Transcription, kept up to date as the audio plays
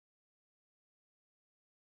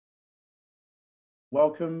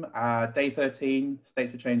Welcome, day 13,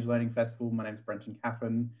 States of Change Learning Festival. My name is Brenton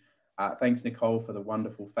Caffin. Thanks, Nicole, for the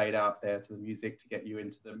wonderful fade out there to the music to get you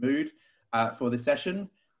into the mood for this session.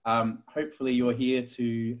 Hopefully you're here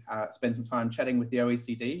to spend some time chatting with the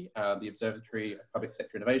OECD, the Observatory of Public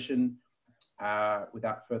Sector Innovation.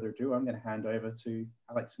 Without further ado, I'm going to hand over to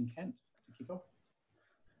Alex and Kent to kick off.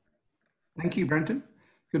 Thank you, Brenton.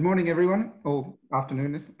 Good morning, everyone, or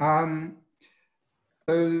afternoon.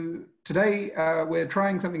 So today we're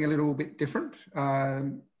trying something a little bit different,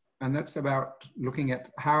 and that's about looking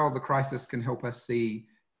at how the crisis can help us see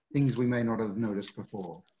things we may not have noticed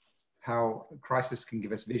before, how a crisis can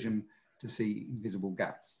give us vision to see invisible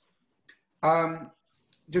gaps.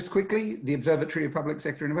 Just quickly, the Observatory of Public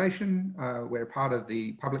Sector Innovation, we're part of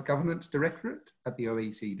the Public Governance Directorate at the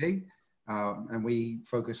OECD, and we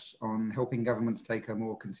focus on helping governments take a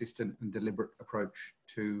more consistent and deliberate approach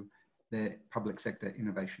to their public sector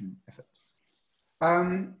innovation efforts.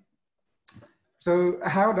 So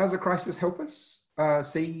how does a crisis help us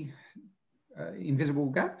see invisible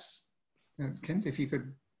gaps? Kent, if you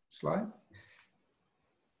could slide.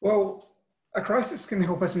 Well, a crisis can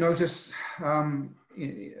help us notice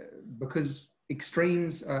because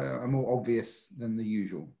extremes are more obvious than the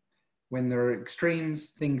usual. When there are extremes,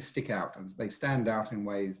 things stick out and they stand out in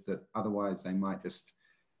ways that otherwise they might just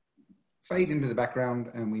fade into the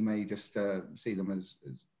background, and we may just see them as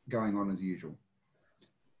going on as usual.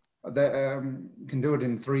 They can do it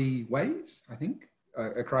in three ways, I think.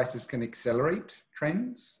 A crisis can accelerate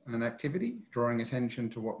trends and activity, drawing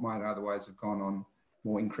attention to what might otherwise have gone on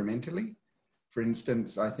more incrementally. For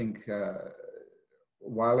instance, I think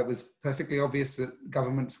while it was perfectly obvious that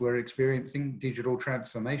governments were experiencing digital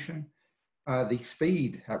transformation, the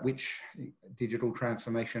speed at which digital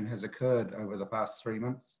transformation has occurred over the past 3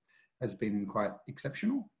 months has been quite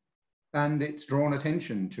exceptional. And it's drawn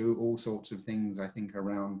attention to all sorts of things, I think,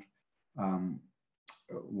 around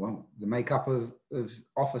well, the makeup of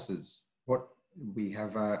offices. What we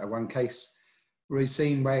have one case we've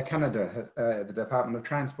seen where Canada, the Department of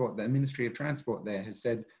Transport, the Ministry of Transport there has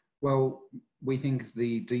said, well, we think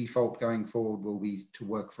the default going forward will be to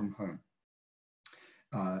work from home.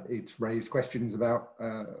 It's raised questions about,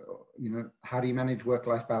 you know, how do you manage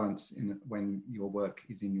work-life balance when your work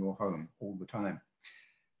is in your home all the time?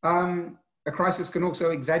 A crisis can also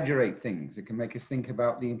exaggerate things. It can make us think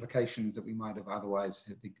about the implications that we might have otherwise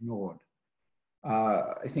have ignored.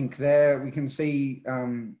 I think there we can see,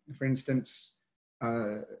 for instance,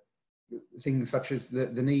 things such as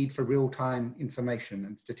the need for real-time information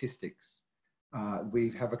and statistics.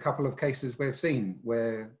 We have a couple of cases we've seen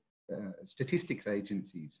where statistics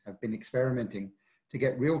agencies have been experimenting to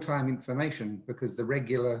get real-time information because the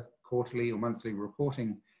regular quarterly or monthly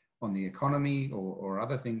reporting on the economy or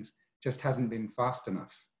other things just hasn't been fast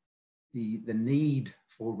enough. The need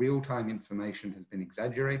for real-time information has been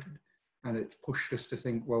exaggerated, and it's pushed us to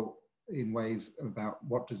think, well, in ways about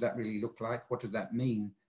what does that really look like? What does that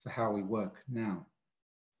mean for how we work now?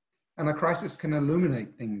 And a crisis can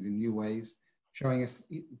illuminate things in new ways, showing us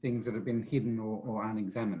things that have been hidden or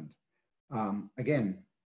unexamined. Again,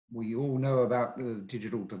 we all know about the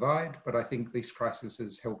digital divide, but I think this crisis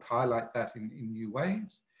has helped highlight that in new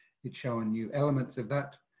ways. It's shown new elements of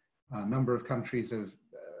that. A number of countries have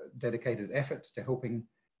dedicated efforts to helping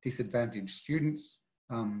disadvantaged students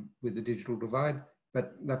with the digital divide,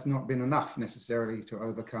 but that's not been enough necessarily to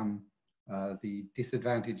overcome the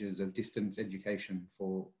disadvantages of distance education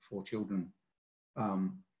for children.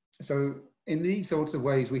 So in these sorts of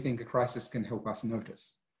ways, we think a crisis can help us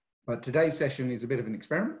notice. But today's session is a bit of an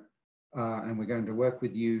experiment, and we're going to work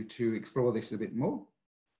with you to explore this a bit more.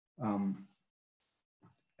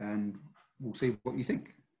 And we'll see what you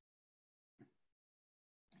think.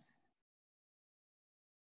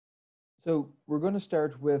 So we're going to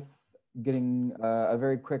start with getting a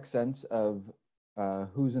very quick sense of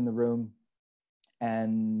who's in the room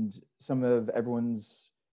and some of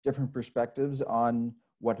everyone's different perspectives on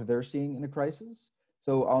what they're seeing in a crisis.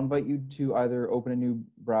 So I'll invite you to either open a new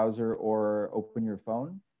browser or open your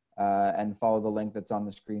phone and follow the link that's on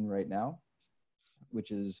the screen right now, which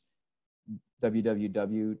is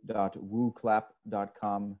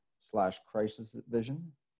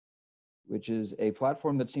www.wooclap.com/crisisvision, which is a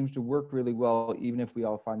platform that seems to work really well, even if we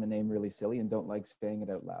all find the name really silly and don't like saying it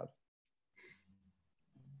out loud.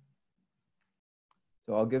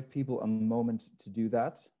 So I'll give people a moment to do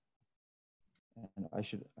that. And I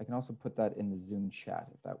can also put that in the Zoom chat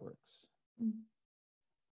if that works.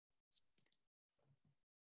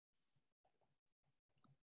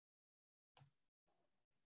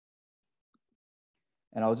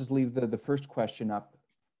 And I'll just leave the first question up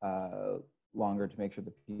longer to make sure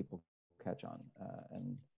that people catch on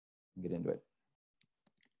and get into it.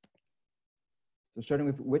 So starting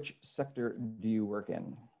with, which sector do you work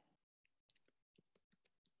in?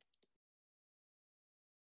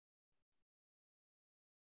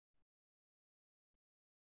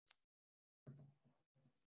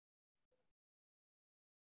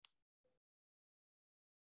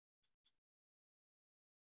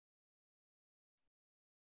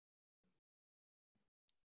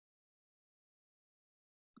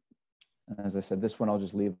 As I said, this one I'll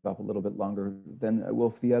just leave up a little bit longer than I will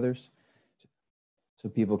for the others, so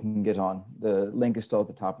people can get on. The link is still at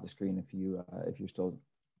the top of the screen if you're still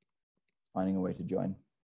finding a way to join.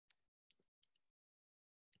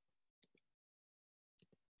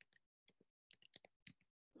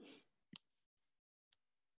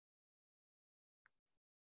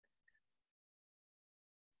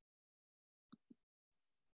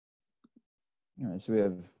 All right, so we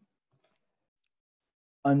have,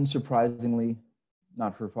 unsurprisingly,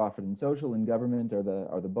 not-for-profit and social and government are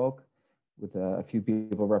the bulk, with a few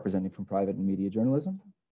people representing from private and media journalism.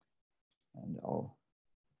 And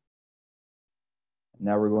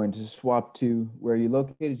now we're going to swap to where you're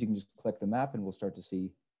located. You can just click the map and we'll start to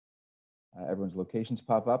see everyone's locations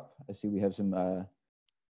pop up. I see we have some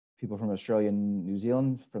people from Australia and New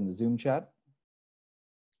Zealand from the Zoom chat.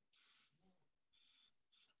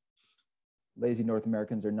 Lazy North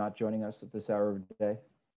Americans are not joining us at this hour of the day.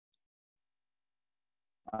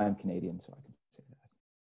 I'm Canadian, so I can say that.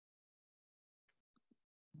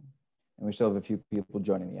 And we still have a few people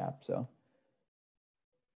joining the app, so.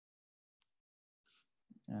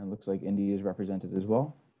 And it looks like India is represented as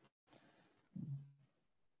well.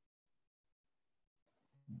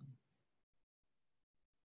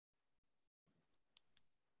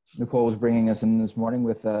 Nicole was bringing us in this morning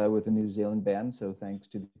with a New Zealand band, so thanks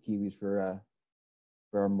to the Kiwis for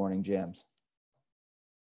our morning jams.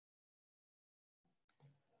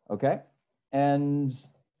 Okay, and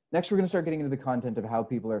next we're going to start getting into the content of how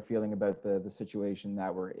people are feeling about the situation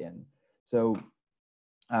that we're in. So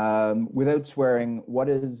without swearing, what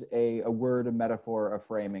is a word, a metaphor, a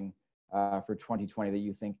framing for 2020 that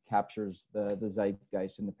you think captures the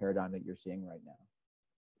zeitgeist and the paradigm that you're seeing right now?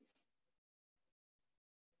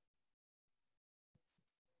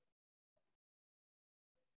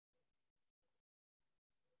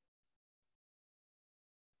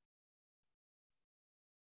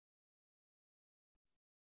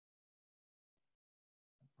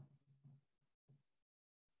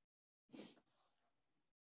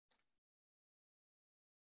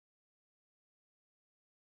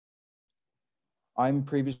 I'm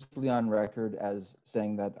previously on record as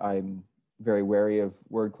saying that I'm very wary of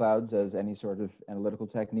word clouds as any sort of analytical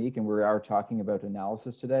technique, and we are talking about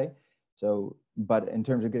analysis today. So, but in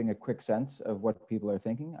terms of getting a quick sense of what people are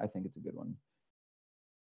thinking, I think it's a good one.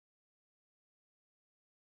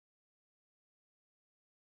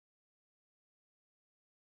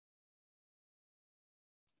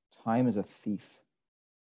 Time is a thief.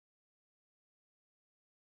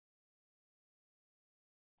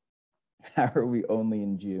 How are we only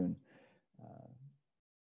in June?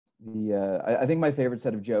 I think my favorite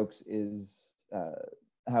set of jokes is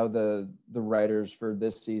how the writers for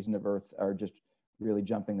this season of Earth are just really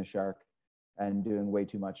jumping the shark and doing way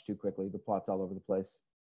too much too quickly. The plot's all over the place.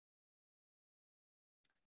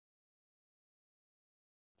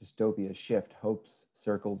 Dystopia, shift, hopes,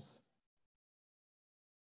 circles.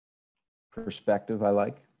 Perspective, I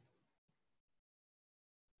like.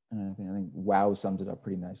 And I think wow sums it up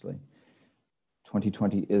pretty nicely.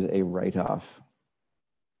 2020 is a write-off.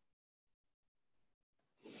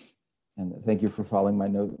 And thank you for following my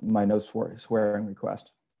no swearing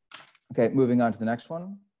request. Okay, moving on to the next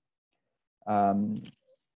one.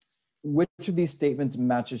 Which of these statements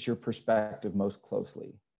matches your perspective most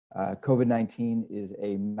closely? COVID-19 is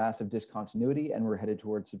a massive discontinuity and we're headed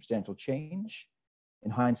towards substantial change.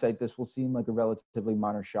 In hindsight, this will seem like a relatively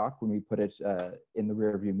minor shock when we put it in the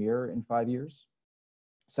rearview mirror in 5 years.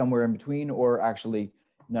 Somewhere in between, or actually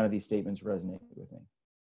none of these statements resonate with me.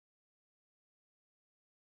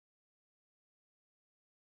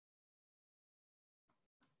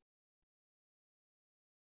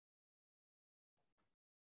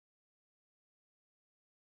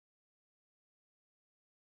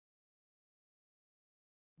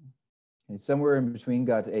 Okay, somewhere in between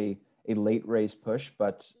got a late race push,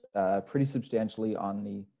 but pretty substantially on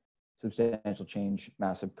the substantial change,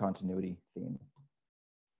 massive continuity theme.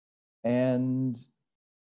 And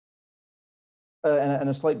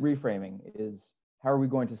a slight reframing is, how are we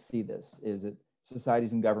going to see this? Is it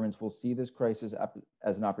societies and governments will see this crisis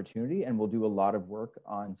as an opportunity and will do a lot of work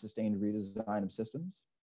on sustained redesign of systems?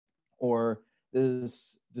 Or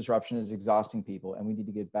this disruption is exhausting people, and we need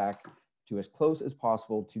to get back to as close as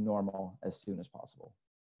possible to normal as soon as possible.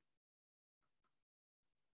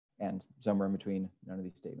 And somewhere in between, none of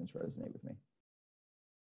these statements resonate with me.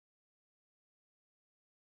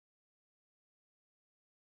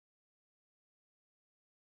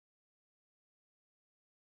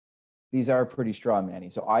 These are pretty straw-manny.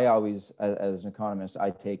 So I always, as an economist,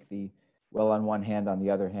 I take the, well, on one hand, on the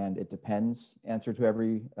other hand, it depends answer to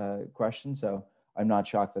every question. So I'm not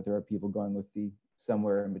shocked that there are people going with the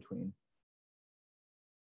somewhere in between.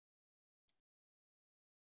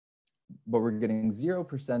 But we're getting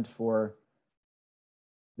 0% for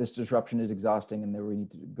this disruption is exhausting and that we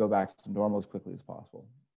need to go back to normal as quickly as possible.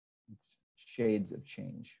 It's shades of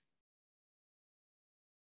change.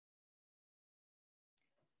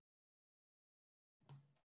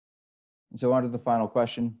 And so on to the final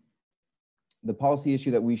question. The policy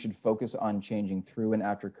issue that we should focus on changing through and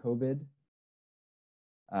after COVID.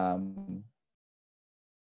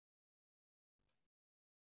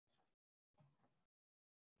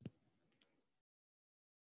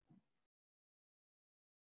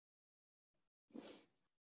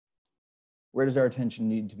 Where does our attention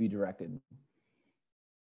need to be directed?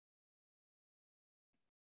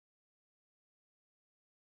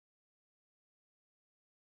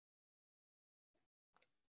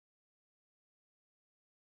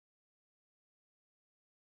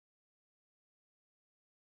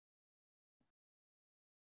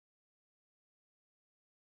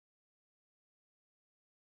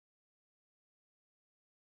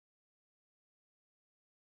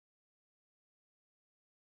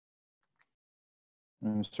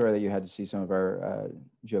 I'm sorry that you had to see some of our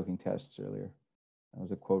joking tests earlier. That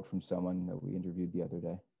was a quote from someone that we interviewed the other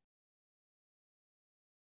day.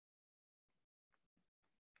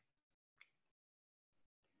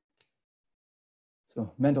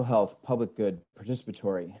 So mental health, public good,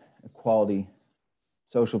 participatory, equality,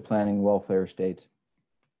 social planning, welfare state,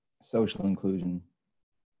 social inclusion,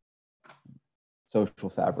 social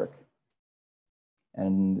fabric.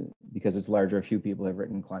 And because it's larger, a few people have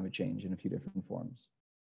written climate change in a few different forms.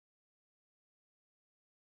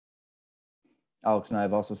 Alex and I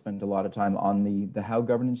have also spent a lot of time on the how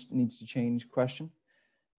governance needs to change question.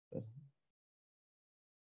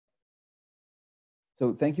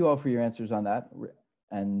 So thank you all for your answers on that.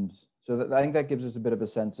 And so I think that gives us a bit of a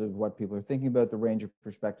sense of what people are thinking about, the range of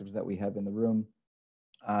perspectives that we have in the room.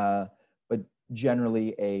 But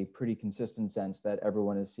generally a pretty consistent sense that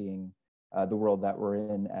everyone is seeing the world that we're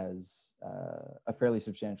in as a fairly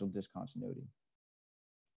substantial discontinuity.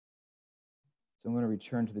 So I'm going to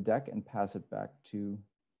return to the deck and pass it back to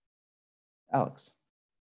Alex.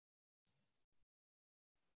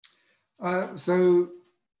 Over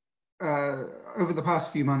the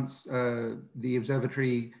past few months, the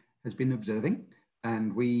Observatory has been observing,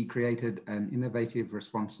 and we created an innovative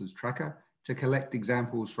responses tracker to collect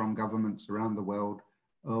examples from governments around the world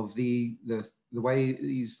of the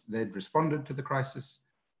ways they'd responded to the crisis,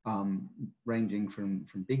 ranging from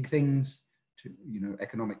big things to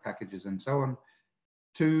economic packages and so on,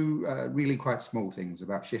 to really quite small things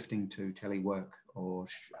about shifting to telework or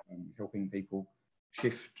helping people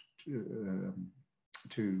shift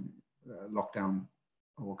to lockdown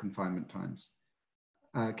or confinement times.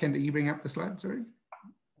 Ken, did you bring up the slide? Sorry.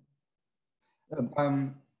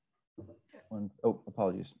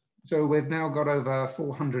 Apologies. So we've now got over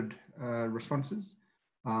 400 responses,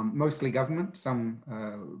 mostly government, some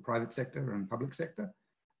private sector and public sector,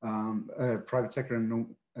 private sector and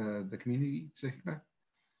the community sector.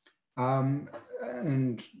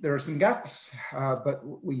 And there are some gaps, but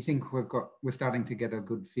we think we're starting to get a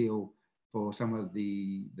good feel for some of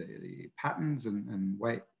the patterns and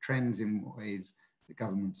trends in ways that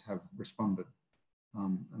governments have responded.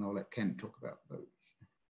 And I'll let Ken talk about those.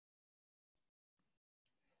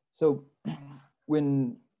 So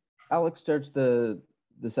when Alex starts the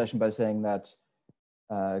session by saying that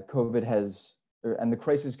COVID and the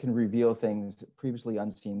crisis can reveal things, previously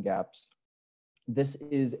unseen gaps, this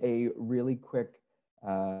is a really quick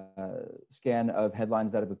scan of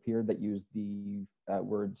headlines that have appeared that use the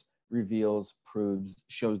words reveals, proves,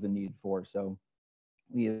 shows the need for. So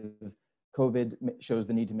we have COVID shows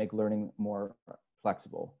the need to make learning more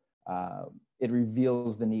flexible. It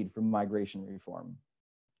reveals the need for migration reform.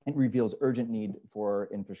 It reveals urgent need for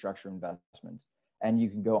infrastructure investment. And you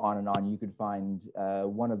can go on and on. You could find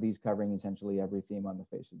one of these covering essentially every theme on the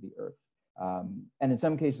face of the earth. And in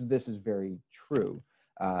some cases, this is very true.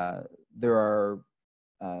 There are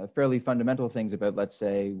fairly fundamental things about, let's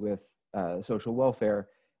say, with social welfare,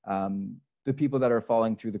 the people that are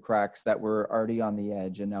falling through the cracks that were already on the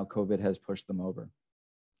edge and now COVID has pushed them over.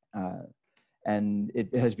 And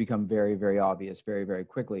it has become very, very obvious very, very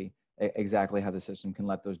quickly exactly how the system can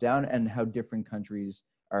let those down and how different countries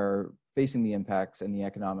are facing the impacts and the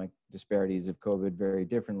economic disparities of COVID very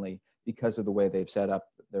differently because of the way they've set up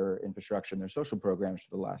their infrastructure and their social programs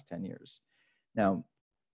for the last 10 years. Now,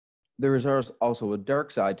 there is also a dark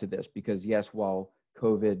side to this because yes, while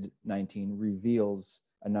COVID-19 reveals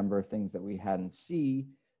a number of things that we hadn't seen,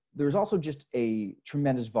 there's also just a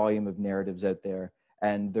tremendous volume of narratives out there.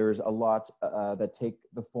 And there's a lot that take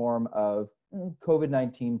the form of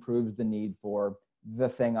COVID-19 proves the need for the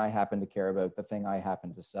thing I happen to care about, the thing I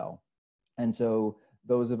happen to sell. And so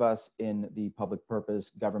those of us in the public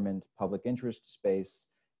purpose, government, public interest space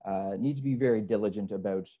need to be very diligent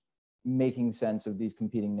about making sense of these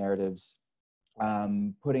competing narratives,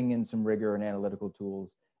 putting in some rigor and analytical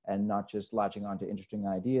tools, and not just latching onto interesting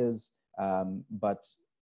ideas, but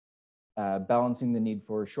balancing the need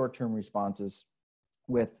for short-term responses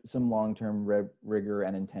with some long-term rigor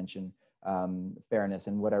and intention, fairness,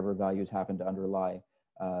 and whatever values happen to underlie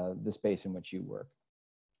the space in which you work.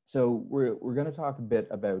 So we're going to talk a bit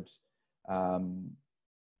about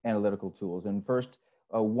analytical tools. And first,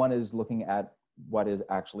 one is looking at what is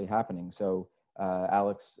actually happening. So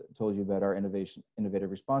Alex told you about our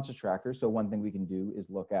innovative responses tracker. So one thing we can do is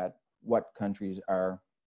look at what countries are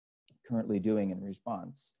currently doing in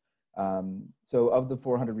response. So of the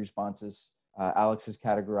 400 responses, Alex has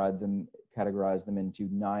categorized them into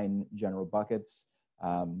 9 general buckets: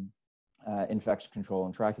 infection control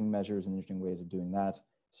and tracking measures and interesting ways of doing that,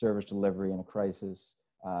 service delivery in a crisis,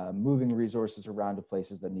 moving resources around to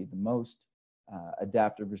places that need them most,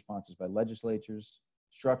 adaptive responses by legislatures,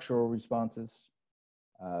 structural responses,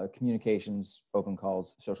 communications, open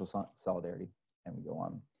calls, social solidarity, and we go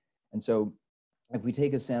on. And so if we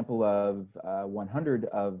take a sample of 100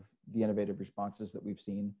 of the innovative responses that we've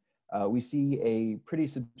seen, we see a pretty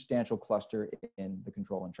substantial cluster in the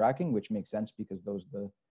control and tracking, which makes sense because those are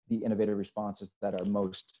the innovative responses that are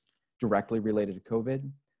most directly related to COVID.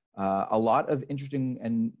 A lot of interesting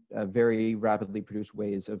and very rapidly produced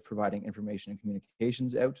ways of providing information and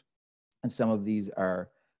communications out. And some of these are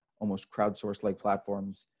almost crowdsourced-like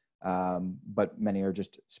platforms, but many are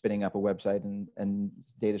just spinning up a website and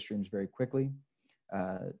data streams very quickly.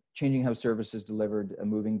 Changing how service is delivered,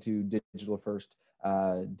 moving to digital first,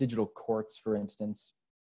 digital courts, for instance.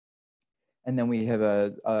 And then we have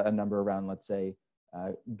a number around, let's say,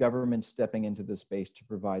 government stepping into the space to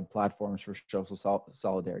provide platforms for social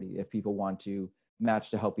solidarity. If people want to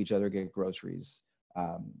match to help each other get groceries,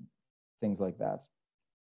 things like that.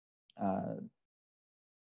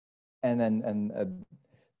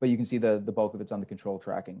 But you can see the bulk of it's on the control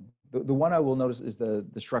tracking. The one I will notice is the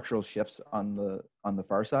structural shifts on the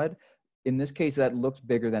far side. In this case, that looks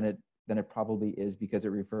bigger than it probably is because it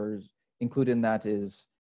refers, included in that is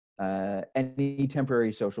any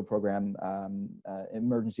temporary social program,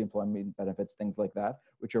 emergency employment benefits, things like that,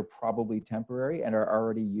 which are probably temporary and are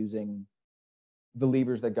already using the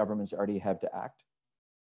levers that governments already have to act.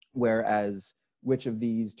 Whereas which of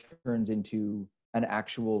these turns into an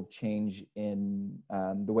actual change in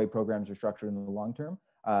the way programs are structured in the long term,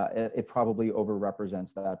 it probably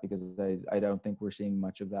overrepresents that because I don't think we're seeing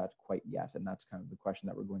much of that quite yet. And that's kind of the question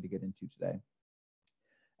that we're going to get into today.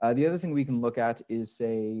 The other thing we can look at is,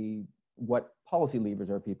 say, what policy levers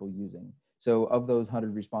are people using? So of those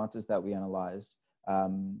 100 responses that we analyzed,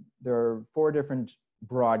 there are 4 different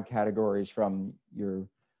broad categories from your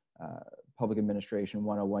public administration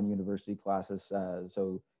 101 university classes.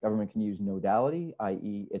 So government can use nodality,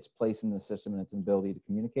 i.e. its place in the system and its ability to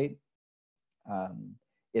communicate.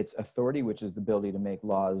 Its authority, which is the ability to make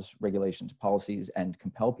laws, regulations, policies, and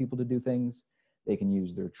compel people to do things. They can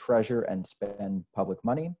use their treasure and spend public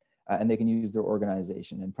money, and they can use their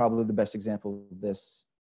organization. And probably the best example of this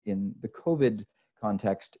in the COVID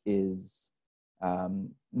context is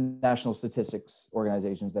national statistics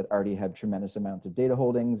organizations that already have tremendous amounts of data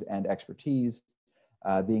holdings and expertise,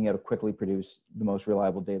 being able to quickly produce the most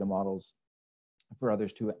reliable data models for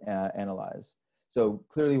others to analyze. So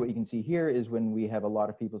clearly what you can see here is when we have a lot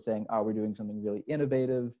of people saying, oh, we're doing something really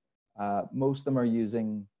innovative, most of them are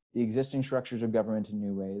using the existing structures of government in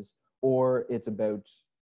new ways, or it's about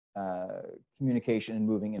communication and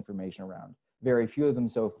moving information around. Very few of them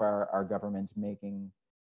so far are government making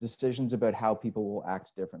decisions about how people will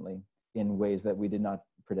act differently in ways that we did not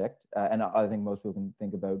predict. And I think most people can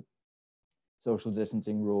think about social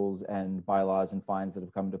distancing rules and bylaws and fines that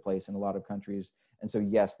have come into place in a lot of countries. And so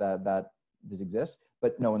yes, that does exist,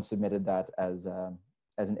 but no one submitted that as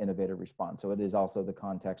an innovative response. So it is also the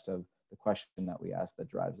context of the question that we asked that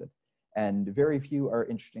drives it. And very few are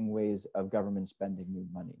interesting ways of government spending new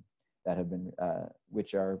money that have been,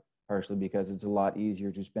 which are partially because it's a lot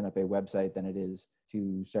easier to spin up a website than it is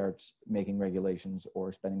to start making regulations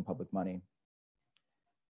or spending public money.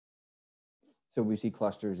 So we see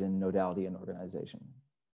clusters in nodality and organization.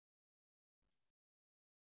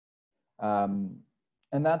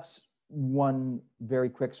 And that's one very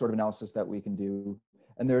quick sort of analysis that we can do.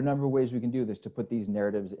 And there are a number of ways we can do this to put these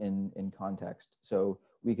narratives in context. So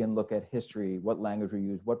we can look at history, what language we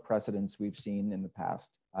use, what precedents we've seen in the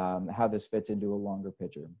past, how this fits into a longer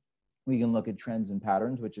picture. We can look at trends and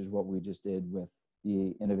patterns, which is what we just did with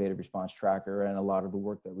the Innovative Response Tracker and a lot of the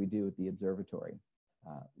work that we do at the Observatory.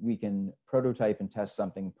 We can prototype and test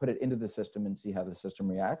something, put it into the system and see how the system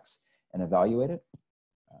reacts and evaluate it.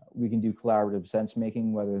 We can do collaborative sense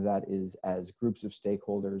making, whether that is as groups of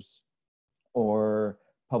stakeholders or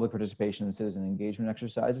public participation and citizen engagement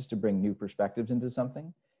exercises to bring new perspectives into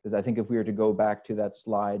something. Because I think if we were to go back to that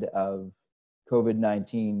slide of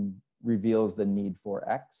COVID-19 reveals the need for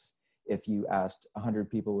X, if you asked 100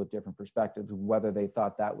 people with different perspectives whether they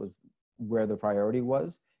thought that was where the priority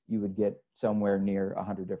was, you would get somewhere near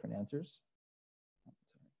 100 different answers.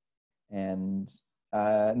 And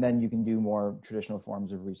then you can do more traditional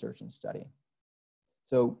forms of research and study.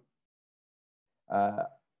 So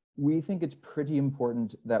we think it's pretty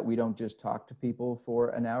important that we don't just talk to people for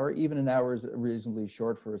an hour. Even an hour is reasonably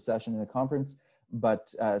short for a session in a conference,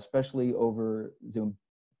 but especially over Zoom,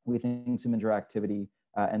 we think some interactivity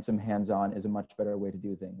and some hands-on is a much better way to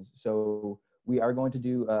do things. So we are going to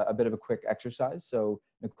do a bit of a quick exercise. So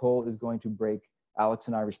Nicole is going to break Alex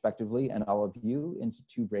and I respectively and all of you into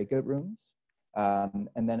 2 breakout rooms.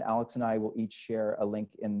 And then Alex and I will each share a link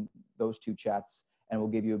in those 2 chats and we'll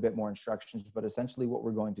give you a bit more instructions. But essentially what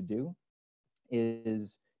we're going to do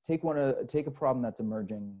is take a problem that's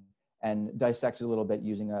emerging and dissect it a little bit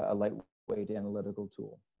using a lightweight analytical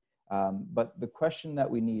tool. But the question that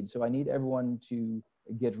we need, so I need everyone to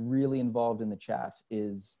get really involved in the chat,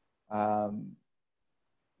 is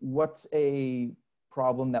what's a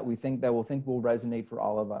problem that we think will resonate for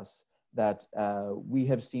all of us, that we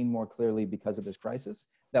have seen more clearly because of this crisis,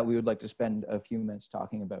 that we would like to spend a few minutes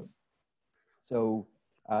talking about. So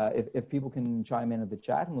if people can chime in at the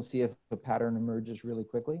chat, and we'll see if a pattern emerges really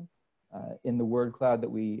quickly. In the word cloud that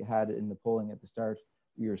we had in the polling at the start,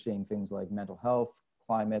 we were seeing things like mental health,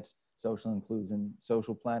 climate, social inclusion,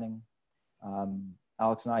 social planning.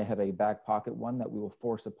 Alex and I have a back pocket one that we will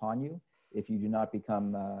force upon you if you do not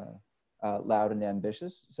become loud and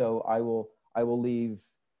ambitious. So I will leave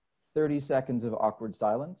 30 seconds of awkward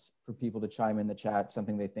silence for people to chime in the chat,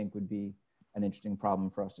 something they think would be an interesting problem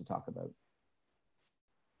for us to talk about.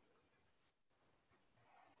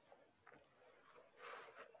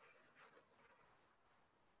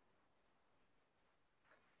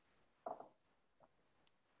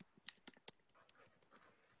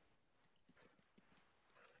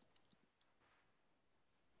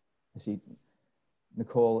 I see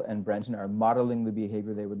Nicole and Brenton are modeling the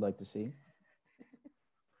behavior they would like to see.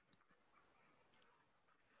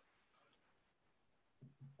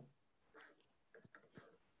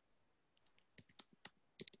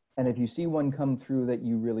 And if you see one come through that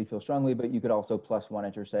you really feel strongly, but you could also +1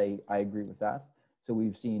 it or say, I agree with that. So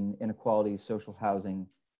we've seen inequality, social housing,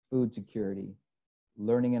 food security,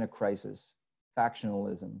 learning in a crisis,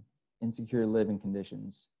 factionalism, insecure living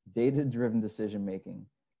conditions, data-driven decision-making,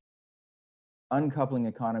 uncoupling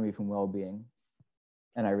economy from well-being.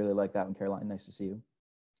 And I really like that one, Caroline, nice to see you.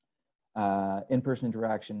 In-person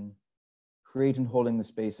interaction, create and holding the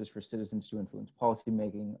spaces for citizens to influence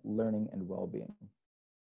policymaking, learning, and well-being.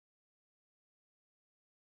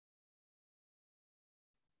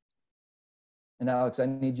 And Alex, I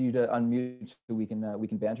need you to unmute so we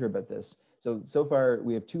can banter about this. So far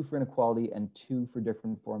we have 2 for inequality and 2 for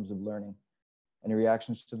different forms of learning. Any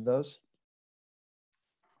reactions to those?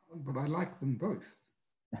 But I like them both.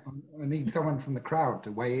 I need someone from the crowd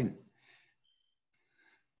to weigh in.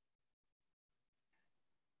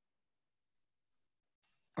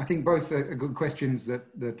 I think both are good questions that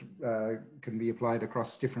can be applied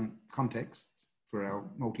across different contexts for our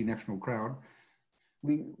multinational crowd.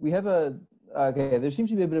 We have okay, there seems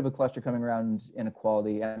to be a bit of a cluster coming around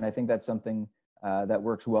inequality, and I think that's something that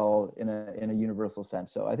works well in a universal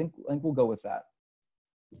sense. So I think we'll go with that.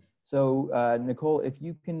 So Nicole, if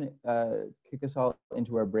you can kick us all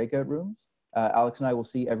into our breakout rooms, Alex and I will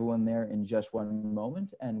see everyone there in just one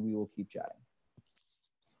moment, and we will keep chatting.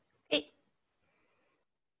 Great.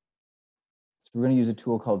 So we're going to use a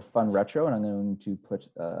tool called Fun Retro, and I'm going to put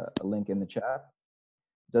a link in the chat.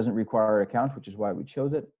 It doesn't require an account, which is why we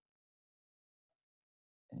chose it.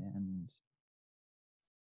 And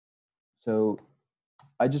so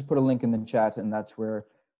I just put a link in the chat, and that's where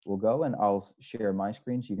we'll go, and I'll share my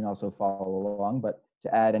screen so you can also follow along. But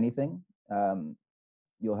to add anything,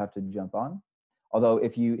 you'll have to jump on. Although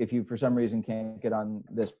if you for some reason can't get on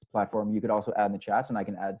this platform, you could also add in the chat and I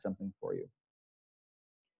can add something for you.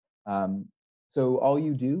 So all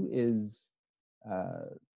you do is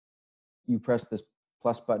you press this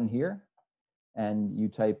plus button here and you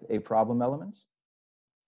type a problem element.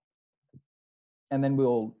 And then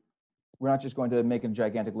we're not just going to make a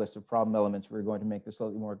gigantic list of problem elements. We're going to make this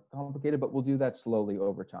slightly more complicated, but we'll do that slowly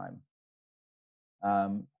over time.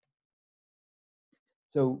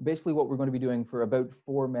 So basically what we're going to be doing for about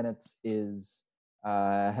 4 minutes is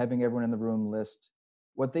having everyone in the room list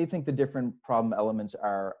what they think the different problem elements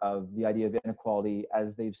are of the idea of inequality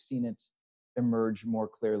as they've seen it emerge more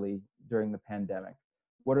clearly during the pandemic.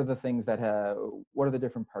 What are the things that what are the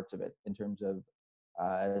different parts of it in terms of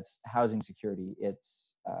its housing security,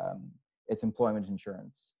 its employment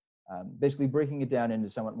insurance, basically breaking it down into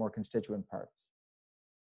somewhat more constituent parts.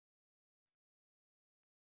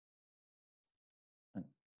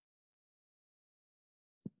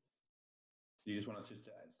 Do you just want us to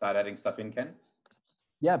start adding stuff in, Ken?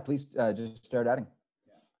 Yeah, please just start adding.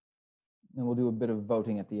 Yeah. And we'll do a bit of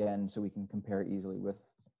voting at the end so we can compare easily with.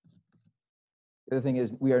 The other thing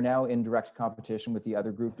is we are now in direct competition with the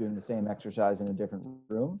other group doing the same exercise in a different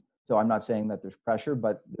room. So I'm not saying that there's pressure,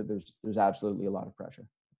 but there's absolutely a lot of pressure.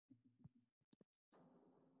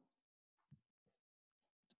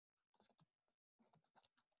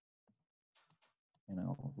 And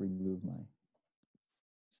I'll remove my.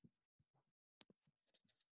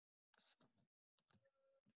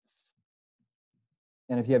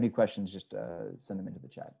 And if you have any questions, just send them into the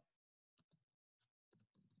chat.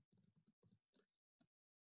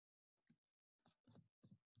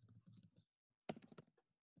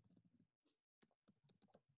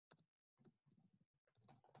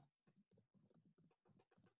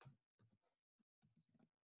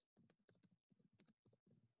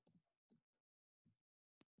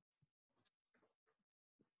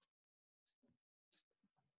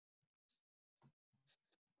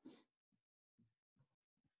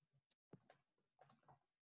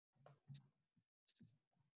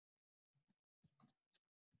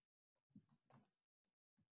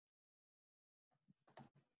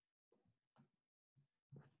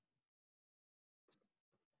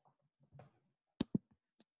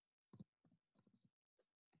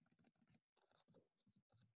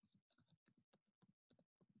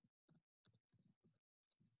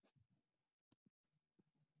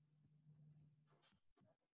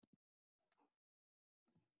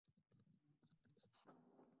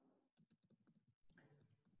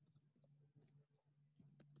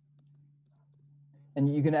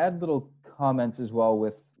 And you can add little comments as well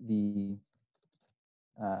with the,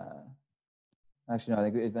 actually, no, I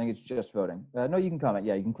think it's just voting. No, you can comment.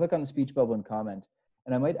 Yeah, you can click on the speech bubble and comment.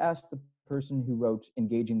 And I might ask the person who wrote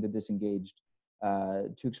engaging the disengaged to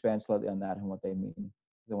expand slightly on that and what they mean.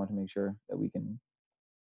 I want to make sure that we can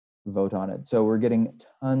vote on it. So we're getting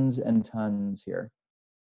tons and tons here.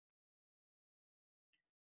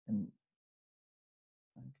 And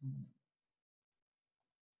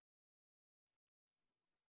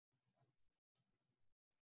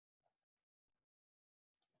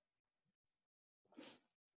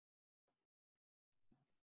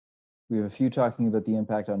we have a few talking about the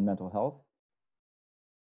impact on mental health.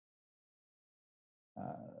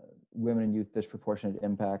 Women and youth disproportionate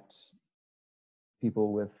impact,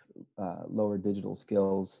 people with lower digital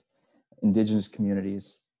skills, indigenous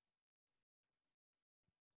communities.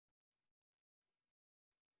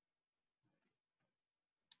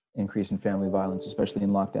 Increase in family violence, especially in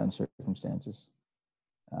lockdown circumstances.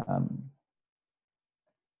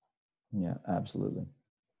 Yeah, absolutely.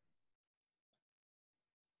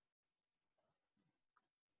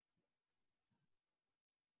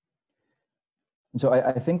 And so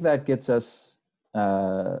I think that gets us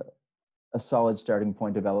a solid starting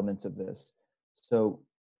point of elements of this. So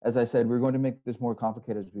as I said, we're going to make this more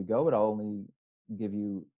complicated as we go, but I'll only give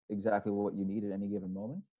you exactly what you need at any given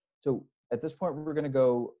moment. So at this point, we're going to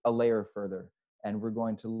go a layer further, and we're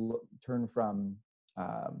going to turn from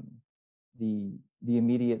the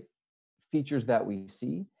immediate features that we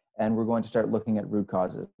see, and we're going to start looking at root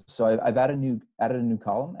causes. So I've added a new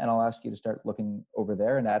column, and I'll ask you to start looking over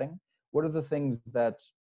there and adding. What are the things that,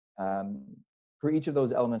 for each of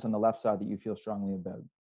those elements on the left side that you feel strongly about?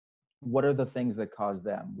 What are the things that cause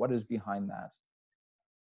them? What is behind that?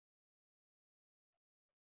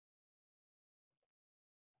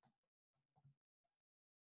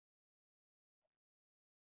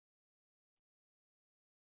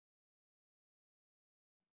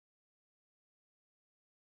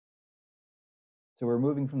 So we're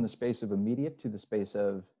moving from the space of immediate to the space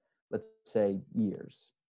of, let's say,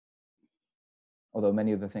 years. Although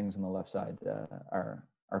many of the things on the left side are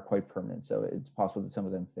quite permanent, so it's possible that some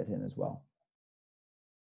of them fit in as well.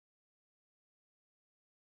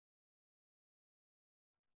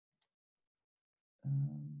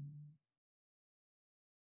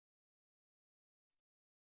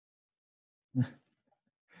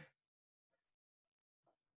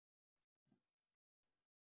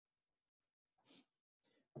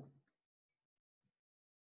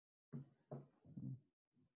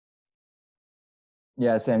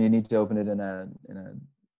 Yeah, Sam, you need to open it in a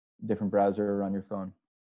different browser or on your phone.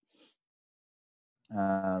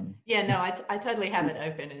 Yeah, no, I totally have it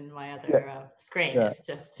open in my other screen. Yeah. It's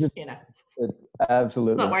just, you know,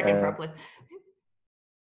 absolutely it's not working properly.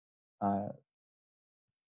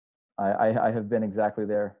 I have been exactly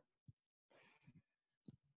there.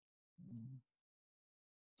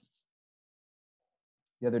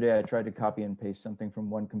 The other day I tried to copy and paste something from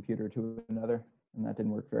one computer to another, and that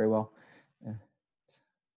didn't work very well.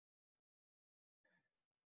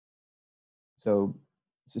 So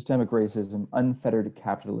systemic racism, unfettered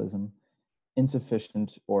capitalism,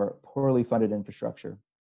 insufficient or poorly funded infrastructure,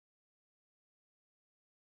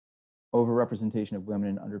 overrepresentation of women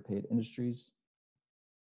in underpaid industries,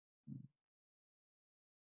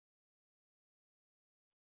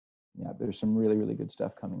 yeah, there's some really, really good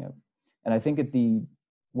stuff coming up. And I think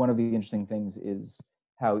one of the interesting things is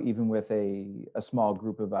how even with a small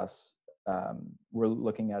group of us, we're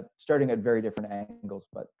looking at starting at very different angles,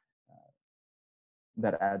 but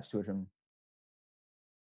that adds to it.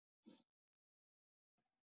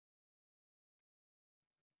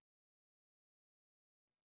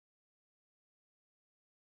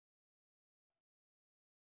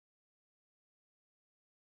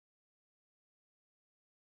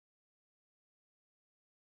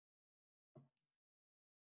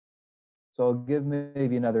 So I'll give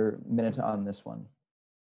maybe another minute on this one.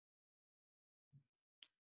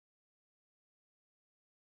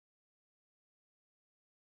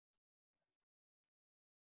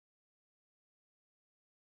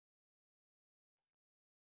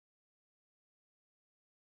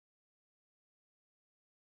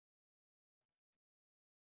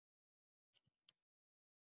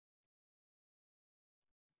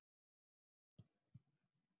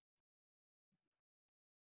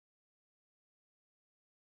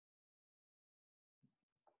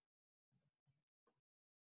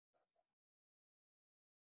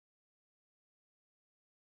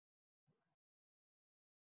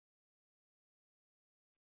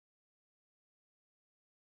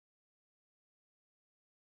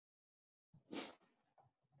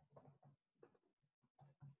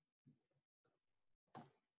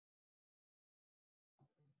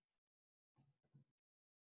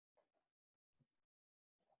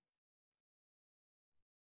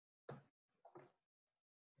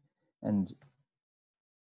 And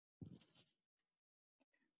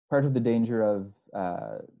part of the danger of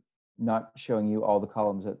not showing you all the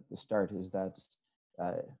columns at the start is that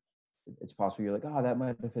it's possible you're like, oh, that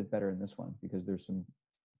might have fit better in this one, because there's some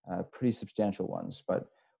pretty substantial ones. But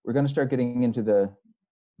we're going to start getting into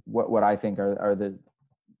what I think are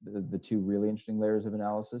the two really interesting layers of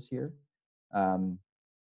analysis here. And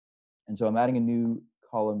so I'm adding a new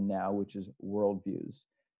column now, which is worldviews.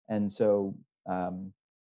 And so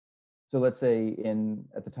so let's say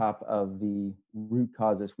at the top of the root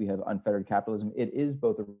causes, we have unfettered capitalism. It is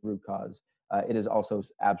both a root cause. It is also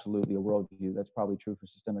absolutely a worldview. That's probably true for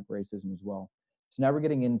systemic racism as well. So now we're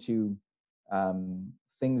getting into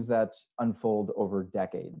things that unfold over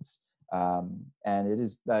decades. And it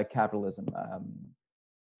is capitalism.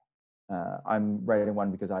 I'm writing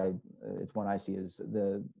one because it's one I see as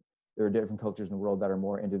there are different cultures in the world that are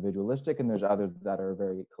more individualistic, and there's others that are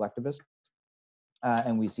very collectivist.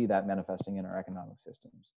 And we see that manifesting in our economic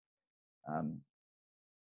systems. And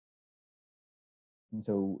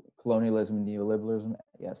so colonialism, neoliberalism,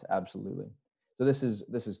 yes, absolutely. So this is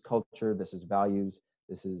culture, this is values,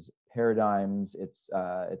 this is paradigms, it's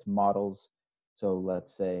models. So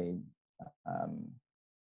let's say I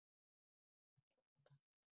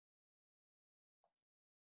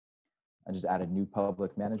just added new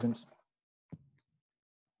public management.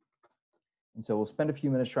 And so we'll spend a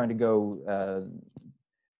few minutes trying to go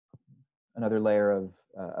another layer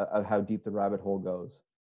of how deep the rabbit hole goes.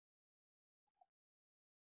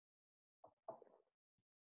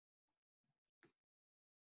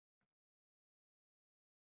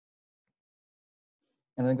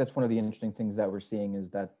 And I think that's one of the interesting things that we're seeing is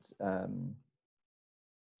that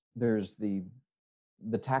there's the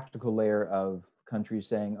tactical layer of countries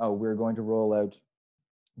saying, oh, we're going to roll out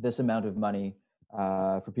this amount of money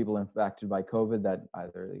for people impacted by COVID that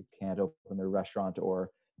either they can't open their restaurant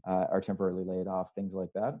or are temporarily laid off, things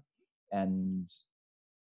like that. And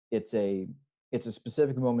it's a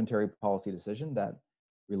specific momentary policy decision that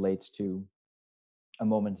relates to a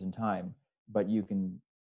moment in time, but you can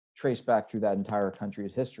trace back through that entire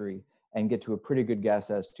country's history and get to a pretty good guess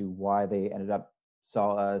as to why they ended up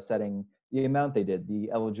setting the amount they did, the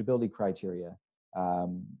eligibility criteria,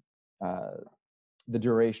 the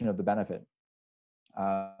duration of the benefit,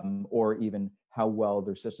 or even how well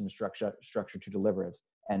their system is structured to deliver it,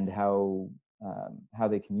 and how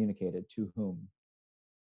they communicated to whom.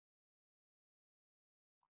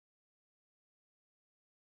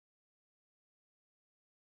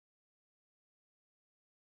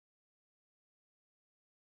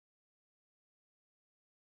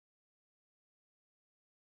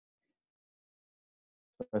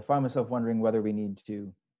 I find myself wondering whether we need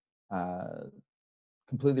to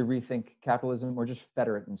completely rethink capitalism or just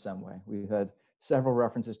fetter it in some way. We've had several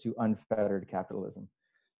references to unfettered capitalism.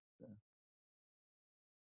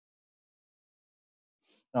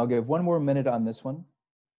 I'll give one more minute on this one.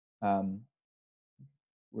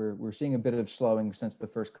 We're seeing a bit of slowing since the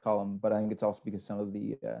first column, but I think it's also because some of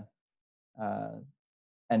the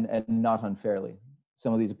and not unfairly,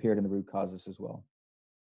 some of these appeared in the root causes as well.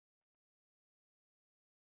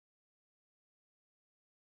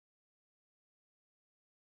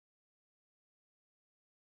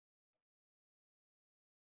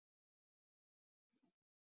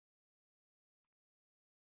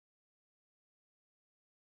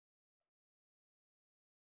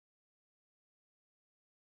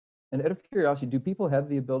 And out of curiosity, do people have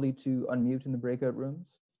the ability to unmute in the breakout rooms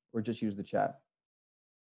or just use the chat?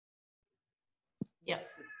 Yep.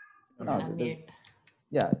 Oh, Unmute.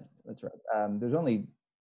 Yeah, that's right. There's only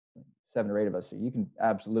 7 or 8 of us, so you can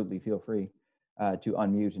absolutely feel free to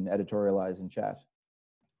unmute and editorialize in chat.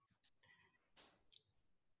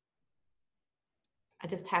 I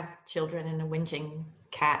just have children and a whinging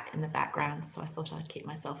cat in the background, so I thought I'd keep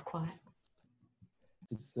myself quiet.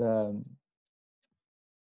 It's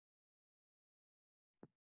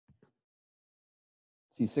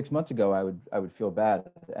see, 6 months ago I would feel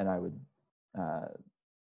bad, and I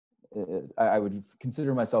would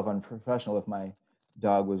consider myself unprofessional if my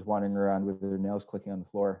dog was wandering around with their nails clicking on the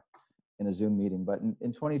floor in a Zoom meeting. But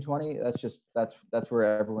in 2020, that's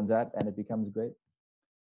where everyone's at, and it becomes great.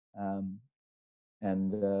 I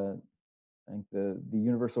think the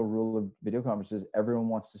universal rule of video conferences, everyone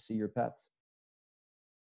wants to see your pets.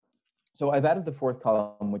 So I've added the 4th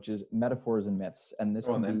column, which is metaphors and myths, and this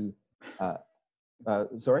can be.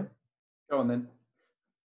 Sorry. Go on then.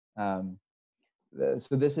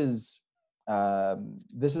 So this is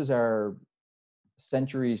our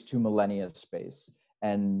centuries to millennia space,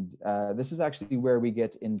 and this is actually where we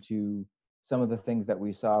get into some of the things that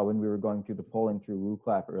we saw when we were going through the polling through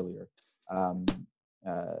WooClap earlier.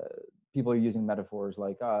 People are using metaphors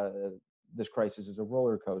like this crisis is a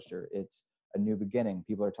roller coaster, it's a new beginning.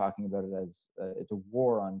 People are talking about it as it's a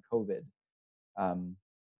war on COVID.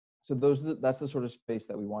 So that's the sort of space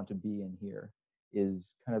that we want to be in here,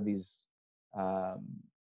 is kind of these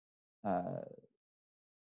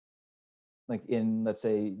like in, let's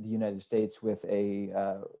say, the United States with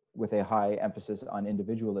a high emphasis on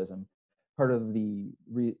individualism. Part of the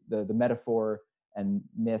metaphor and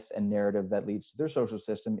myth and narrative that leads to their social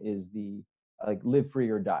system is the like live free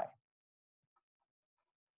or die.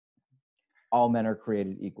 All men are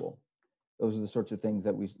created equal. Those are the sorts of things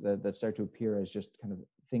that start to appear as just kind of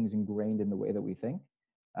things ingrained in the way that we think.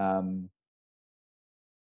 And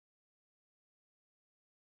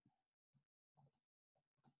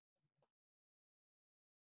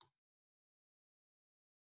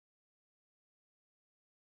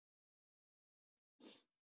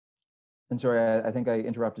sorry, I think I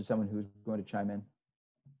interrupted someone who was going to chime in.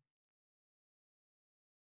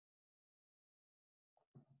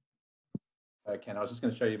 Ken, I was just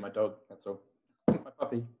going to show you my dog, that's all. My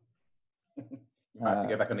puppy. You might have to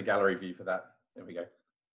go back on the gallery view for that. There we go.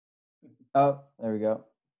 Oh, there we go.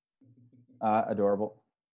 Adorable.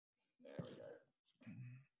 There we go.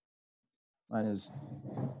 Mine is,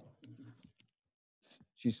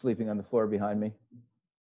 she's sleeping on the floor behind me.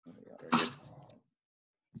 Very good.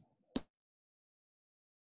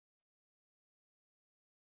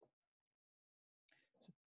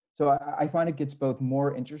 So I find it gets both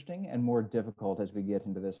more interesting and more difficult as we get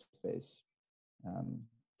into this space,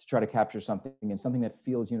 to try to capture something, and something that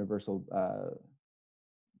feels universal.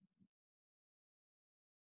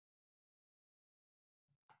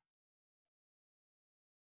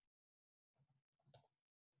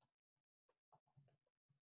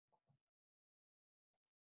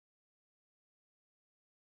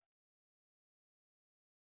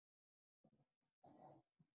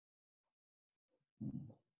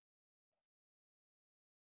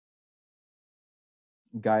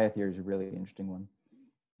 Gaia theory is a really interesting one.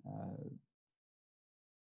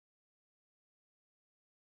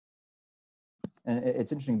 And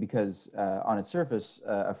it's interesting because on its surface,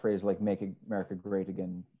 a phrase like "Make America Great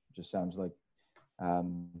Again" just sounds like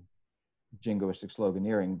jingoistic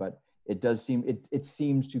sloganeering, but it does seem, it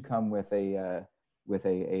seems to come with a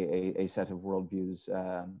set of worldviews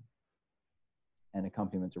and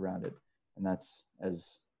accompaniments around it. And that's,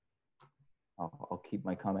 as I'll keep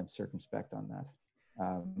my comments circumspect on that.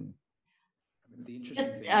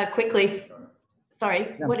 Just quickly,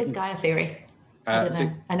 sorry, Yeah. what is Gaia theory? I don't So,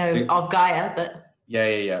 know. I know of Gaia, but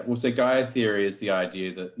yeah. Well, so Gaia theory is the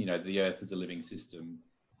idea that, you know, the Earth is a living system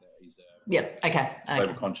that is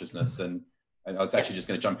global consciousness. And I was actually just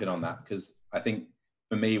going to jump in on that, because I think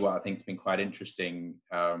for me, what I think has been quite interesting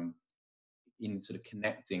in sort of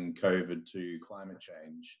connecting COVID to climate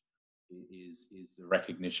change is the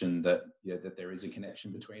recognition that, you know, that there is a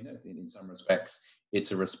connection between it. In some respects,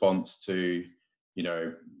 it's a response to, you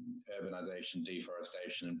know, urbanization,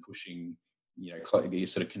 deforestation, and pushing, you know,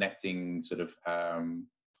 sort of connecting sort of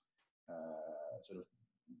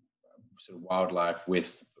wildlife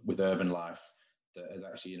with urban life, that has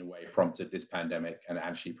actually in a way prompted this pandemic and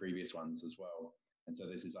actually previous ones as well. And so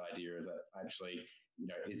there's this idea that actually, you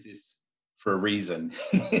know, is this for a reason?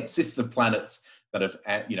 Is this the planet's kind of,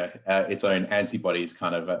 you know, its own antibodies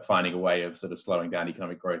kind of finding a way of sort of slowing down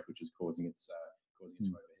economic growth, which is causing its to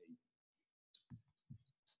overheat?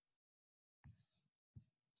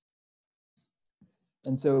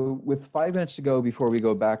 And so with 5 minutes to go before we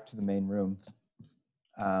go back to the main room,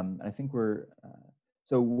 I think we're,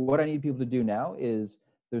 so what I need people to do now is,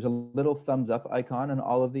 there's a little thumbs up icon on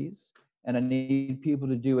all of these, and I need people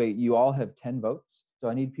to do you all have 10 votes. So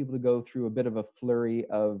I need people to go through a bit of a flurry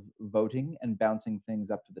of voting and bouncing things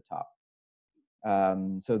up to the top.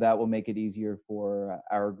 So that will make it easier for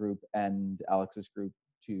our group and Alex's group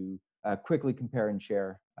to quickly compare and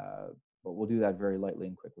share. But we'll do that very lightly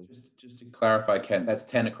and quickly. Just to clarify, Ken, that's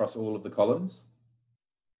 10 across all of the columns?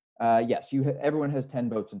 Yes, everyone has 10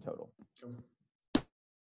 votes in total. Cool. I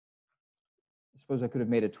suppose I could have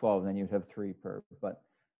made it 12, and then you'd have 3 per, but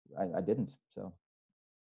I didn't, so.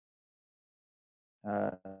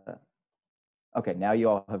 Okay, now you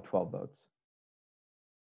all have 12 votes.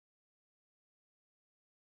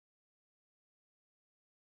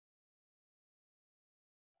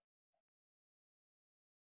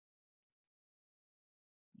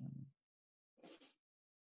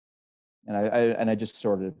 And I just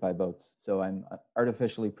sorted it by votes. So I'm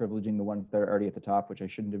artificially privileging the ones that are already at the top, which I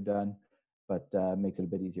shouldn't have done, but makes it a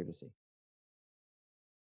bit easier to see.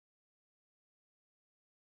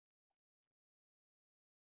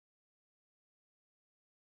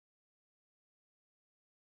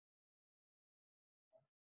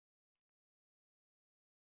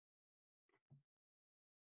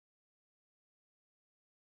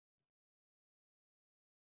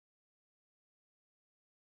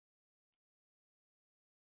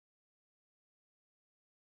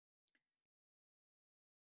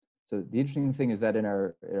 So the interesting thing is that in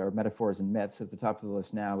our metaphors and myths at the top of the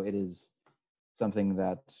list now, it is something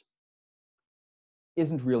that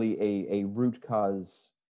isn't really a root cause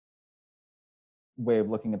way of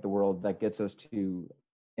looking at the world that gets us to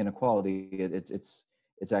inequality. It's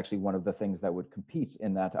actually one of the things that would compete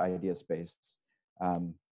in that idea space.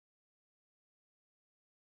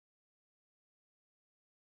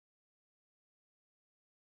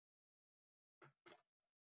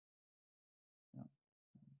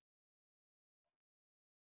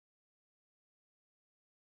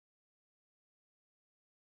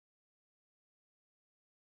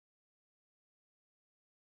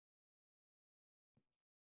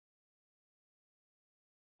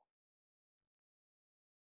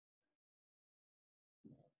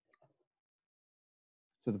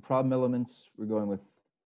 So the problem elements we're going with,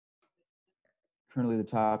 currently the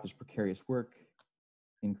top is precarious work,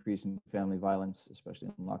 increase in family violence,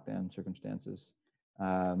 especially in lockdown circumstances,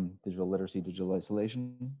 digital literacy, digital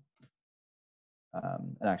isolation.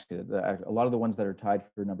 And actually, a lot of the ones that are tied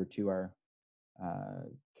for number 2 are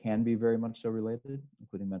can be very much so related,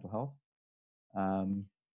 including mental health.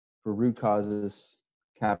 For root causes,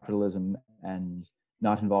 capitalism and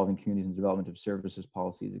not involving communities in development of services,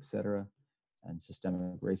 policies, etc., and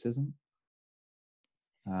systemic racism.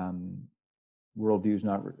 Worldviews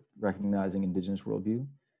not recognizing indigenous worldview.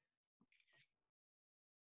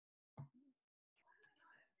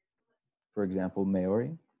 For example,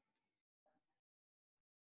 Maori.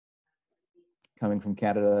 Coming from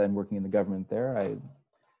Canada and working in the government there,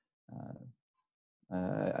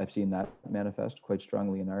 I've seen that manifest quite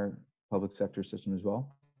strongly in our public sector system as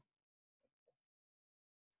well.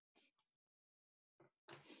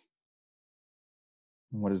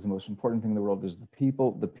 And what is the most important thing in the world is the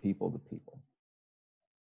people, the people, the people.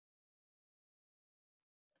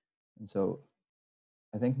 And so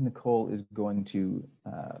I think Nicole is going to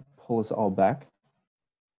pull us all back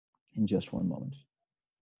in just one moment.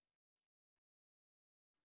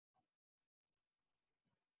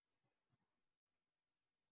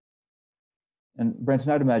 And Brenton,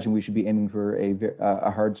 I'd imagine we should be aiming for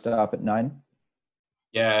a hard stop at 9.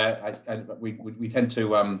 Yeah, we tend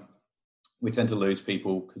to lose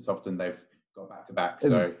people because often they've got back to back.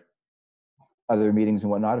 So other meetings and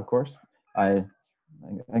whatnot, of course. I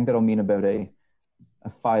think that'll mean about a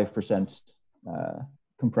 5%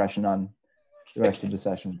 compression on the rest of the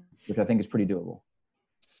session, which I think is pretty doable.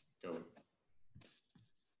 Cool.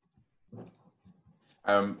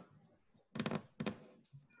 I'll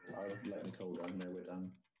let Nicole go. I know we're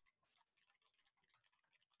done.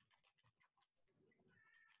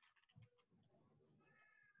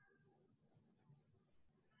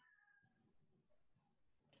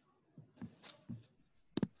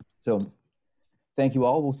 So thank you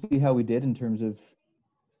all. We'll see how we did in terms of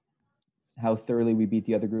how thoroughly we beat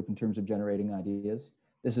the other group in terms of generating ideas.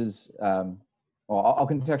 This is, well, I'll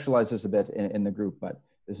contextualize this a bit in the group, but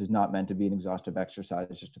this is not meant to be an exhaustive exercise.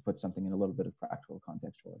 It's just to put something in a little bit of practical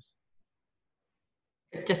context for us.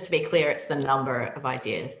 Just to be clear, it's the number of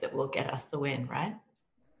ideas that will get us the win, right?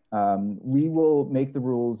 We will make the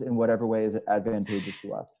rules in whatever way is advantageous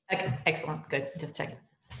to us. Okay, excellent, good, just checking.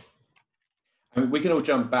 I mean, we can all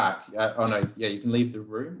jump back. Oh no, yeah, you can leave the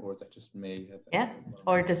room, or is that just me? Yeah,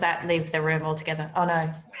 or does that leave the room altogether? Oh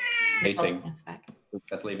no. Meeting. Back.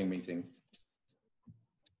 That's leaving meeting.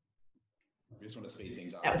 We just want to speed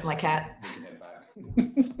things up. That was my cat. We can head back.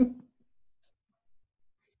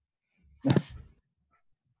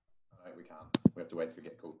 All right, we can't. We have to wait to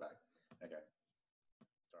get called back. Okay.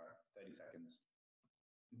 Sorry, 30 seconds.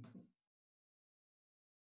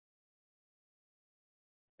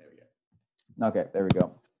 There we go. Okay, there we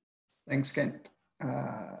go. Thanks, Kent.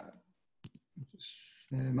 Just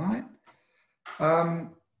share mine.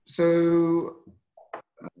 So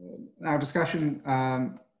our discussion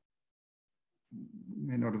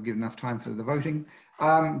may not have given enough time for the voting,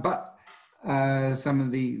 but some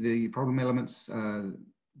of the problem elements,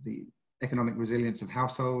 the economic resilience of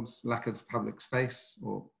households, lack of public space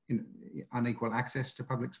or unequal access to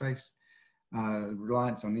public space,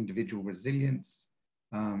 reliance on individual resilience,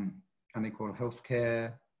 unequal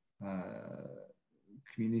healthcare,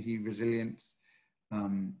 community resilience,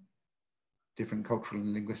 different cultural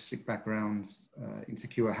and linguistic backgrounds,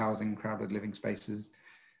 insecure housing, crowded living spaces,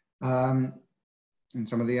 and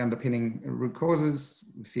some of the underpinning root causes,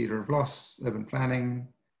 the theatre of loss, urban planning,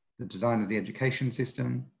 the design of the education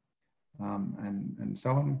system, and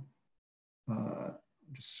so on.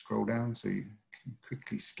 Just scroll down so you can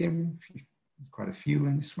quickly skim. There's quite a few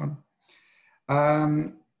in this one.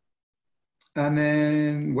 And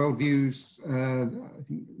then worldviews, I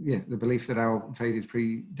think, yeah, the belief that our fate is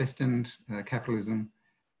predestined, capitalism,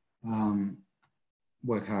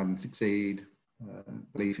 work hard and succeed,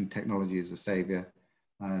 belief in technology as a savior,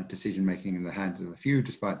 decision-making in the hands of a few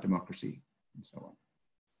despite democracy, and so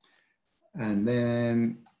on. And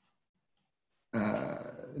then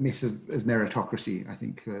the myth of meritocracy, I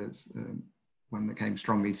think, is one that came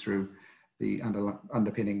strongly through the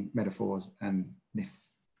underpinning metaphors and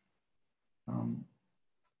myths.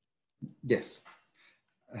 Yes,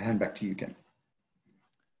 I hand back to you, Ken.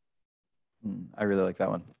 I really like that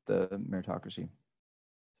one, the meritocracy.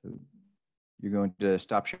 So you're going to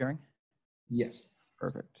stop sharing? Yes.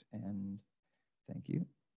 Perfect, and thank you.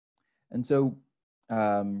 And so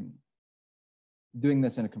doing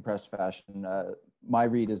this in a compressed fashion, my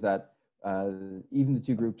read is that even the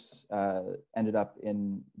two groups ended up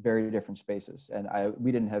in very different spaces. And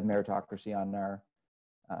we didn't have meritocracy on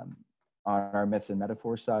our myths and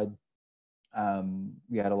metaphors side.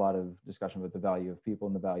 We had a lot of discussion about the value of people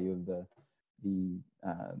and the value of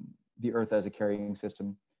the earth as a carrying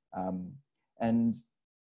system. And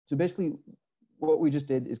so basically what we just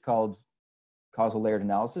did is called causal layered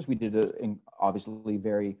analysis. We did an obviously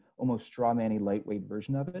very almost straw-man-y lightweight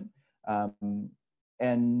version of it.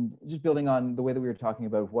 And just building on the way that we were talking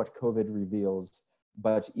about what COVID reveals,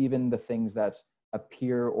 but even the things that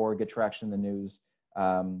appear or get traction in the news,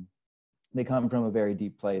 they come from a very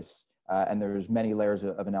deep place. And there's many layers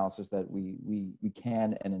of analysis that we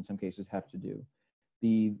can, and in some cases have to do.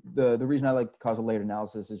 The reason I like causal layered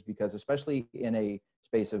analysis is because, especially in a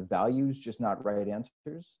space of values, just not right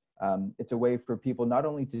answers, it's a way for people not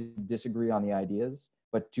only to disagree on the ideas,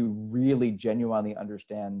 but to really genuinely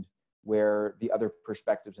understand where the other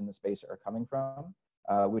perspectives in the space are coming from,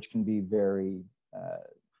 which can be very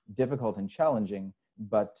difficult and challenging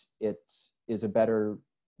but it is a better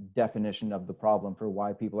definition of the problem for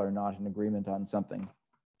why people are not in agreement on something,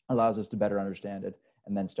 allows us to better understand it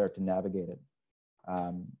and then start to navigate it.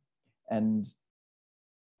 And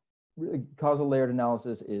really, causal layered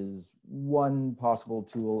analysis is one possible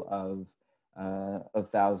tool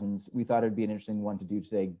of thousands. We thought it'd be an interesting one to do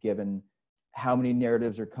today, given how many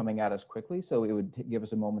narratives are coming at us quickly. So it would give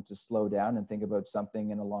us a moment to slow down and think about something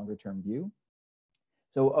in a longer term view.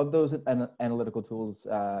 So of those analytical tools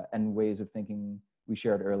and ways of thinking we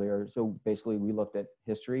shared earlier, so basically we looked at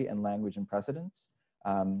history and language and precedents.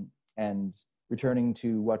 And returning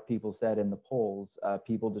to what people said in the polls,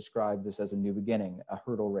 people described this as a new beginning, a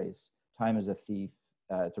hurdle race, time is a thief,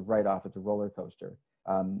 it's a write-off, it's a roller coaster.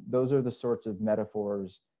 Those are the sorts of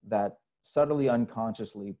metaphors that subtly,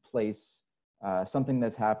 unconsciously place something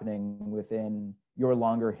that's happening within your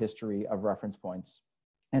longer history of reference points.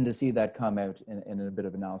 And to see that come out in a bit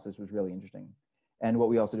of analysis was really interesting. And what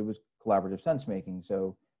we also did was collaborative sense making.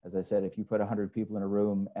 So as I said, if you put 100 people in a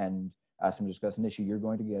room and ask them to discuss an issue, you're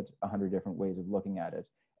going to get 100 different ways of looking at it.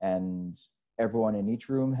 And everyone in each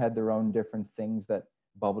room had their own different things that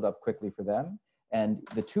bubbled up quickly for them. And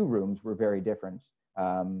the two rooms were very different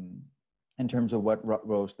in terms of what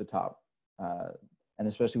rose to the top. And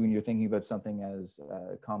especially when you're thinking about something as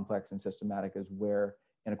complex and systematic as where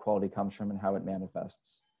inequality comes from and how it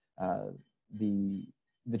manifests.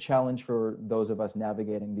 The challenge for those of us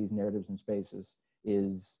navigating these narratives and spaces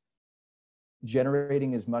is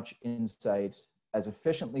generating as much insight as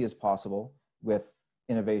efficiently as possible with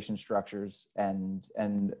innovation structures and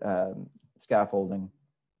scaffolding,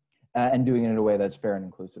 and doing it in a way that's fair and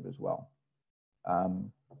inclusive as well.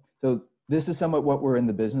 So this is somewhat what we're in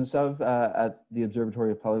the business of at the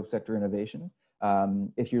Observatory of Public Sector Innovation.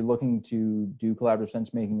 If you're looking to do collaborative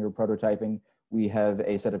sense making or prototyping, we have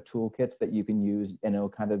a set of toolkits that you can use, and it'll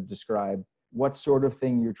kind of describe what sort of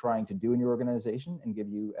thing you're trying to do in your organization and give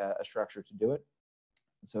you a structure to do it.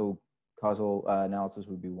 So causal analysis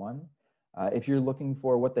would be one. If you're looking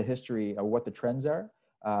for what the history or what the trends are,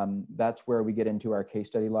 that's where we get into our case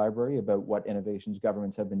study library about what innovations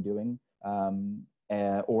governments have been doing,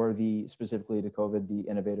 or specifically to COVID, the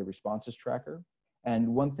Innovative Responses Tracker. And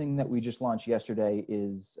one thing that we just launched yesterday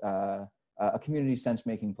is a community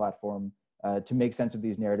sense-making platform to make sense of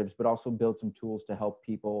these narratives, but also build some tools to help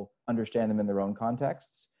people understand them in their own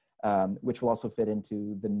contexts, which will also fit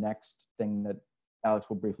into the next thing that Alex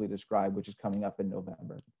will briefly describe, which is coming up in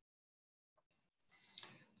November.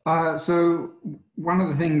 So one of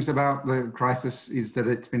the things about the crisis is that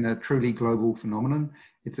it's been a truly global phenomenon.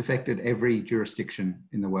 It's affected every jurisdiction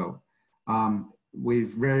in the world. We've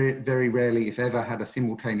very rarely, if ever, had a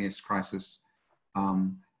simultaneous crisis.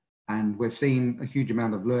 And we've seen a huge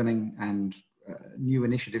amount of learning and new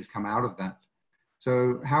initiatives come out of that.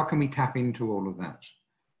 So how can we tap into all of that?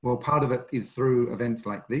 Well, part of it is through events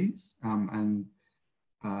like these.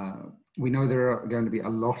 We know there are going to be a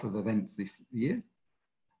lot of events this year.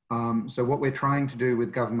 So what we're trying to do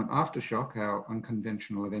with Government Aftershock, our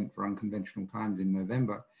unconventional event for unconventional times in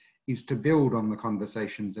November, is to build on the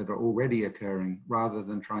conversations that are already occurring rather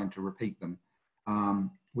than trying to repeat them.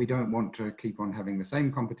 We don't want to keep on having the same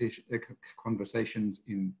conversations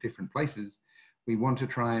in different places. We want to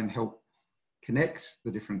try and help connect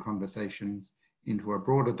the different conversations into a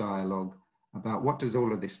broader dialogue about what does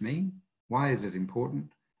all of this mean? Why is it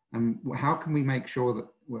important? And how can we make sure that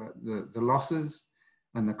the losses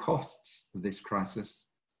and the costs of this crisis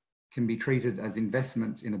can be treated as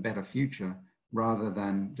investments in a better future rather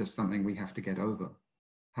than just something we have to get over?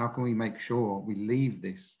 How can we make sure we leave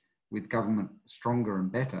this with government stronger and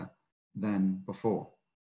better than before?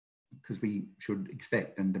 Because we should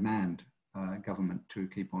expect and demand government to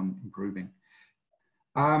keep on improving.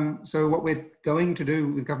 So what we're going to do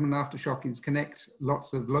with Government Aftershock is connect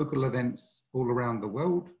lots of local events all around the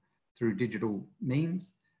world through digital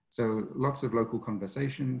means. So lots of local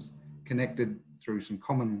conversations connected through some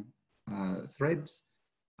common threads,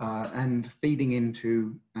 and feeding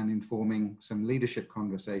into and informing some leadership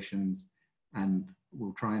conversations. And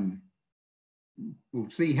we'll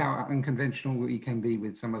see how unconventional we can be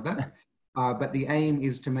with some of that. But the aim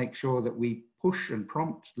is to make sure that we push and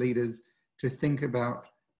prompt leaders to think about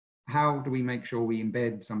how do we make sure we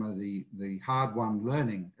embed some of the hard-won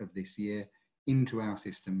learning of this year into our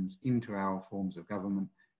systems, into our forms of government,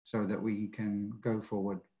 so that we can go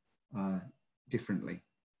forward differently.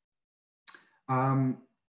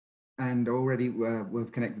 And already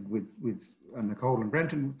we've connected with Nicole and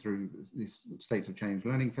Brenton through this States of Change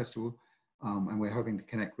Learning Festival, and we're hoping to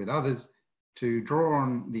connect with others to draw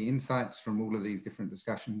on the insights from all of these different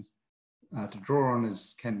discussions to draw on,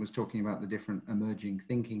 as Ken was talking about, the different emerging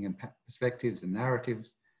thinking and perspectives and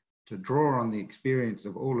narratives, to draw on the experience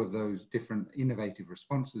of all of those different innovative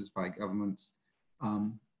responses by governments,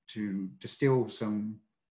 to distill some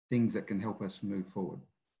things that can help us move forward.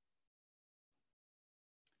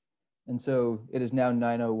 And so it is now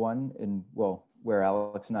 9:01 in, well, where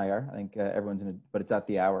Alex and I are. I think everyone's in it, but it's at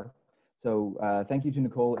the hour. So thank you to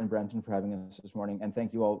Nicole and Brenton for having us this morning. And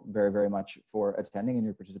thank you all very, very much for attending and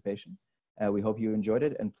your participation. We hope you enjoyed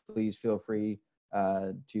it, and please feel free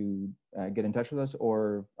to get in touch with us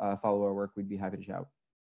or follow our work. We'd be happy to chat.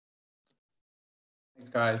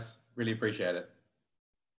 Thanks, guys. Really appreciate it.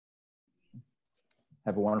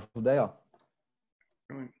 Have a wonderful day all.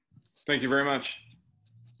 Thank you very much.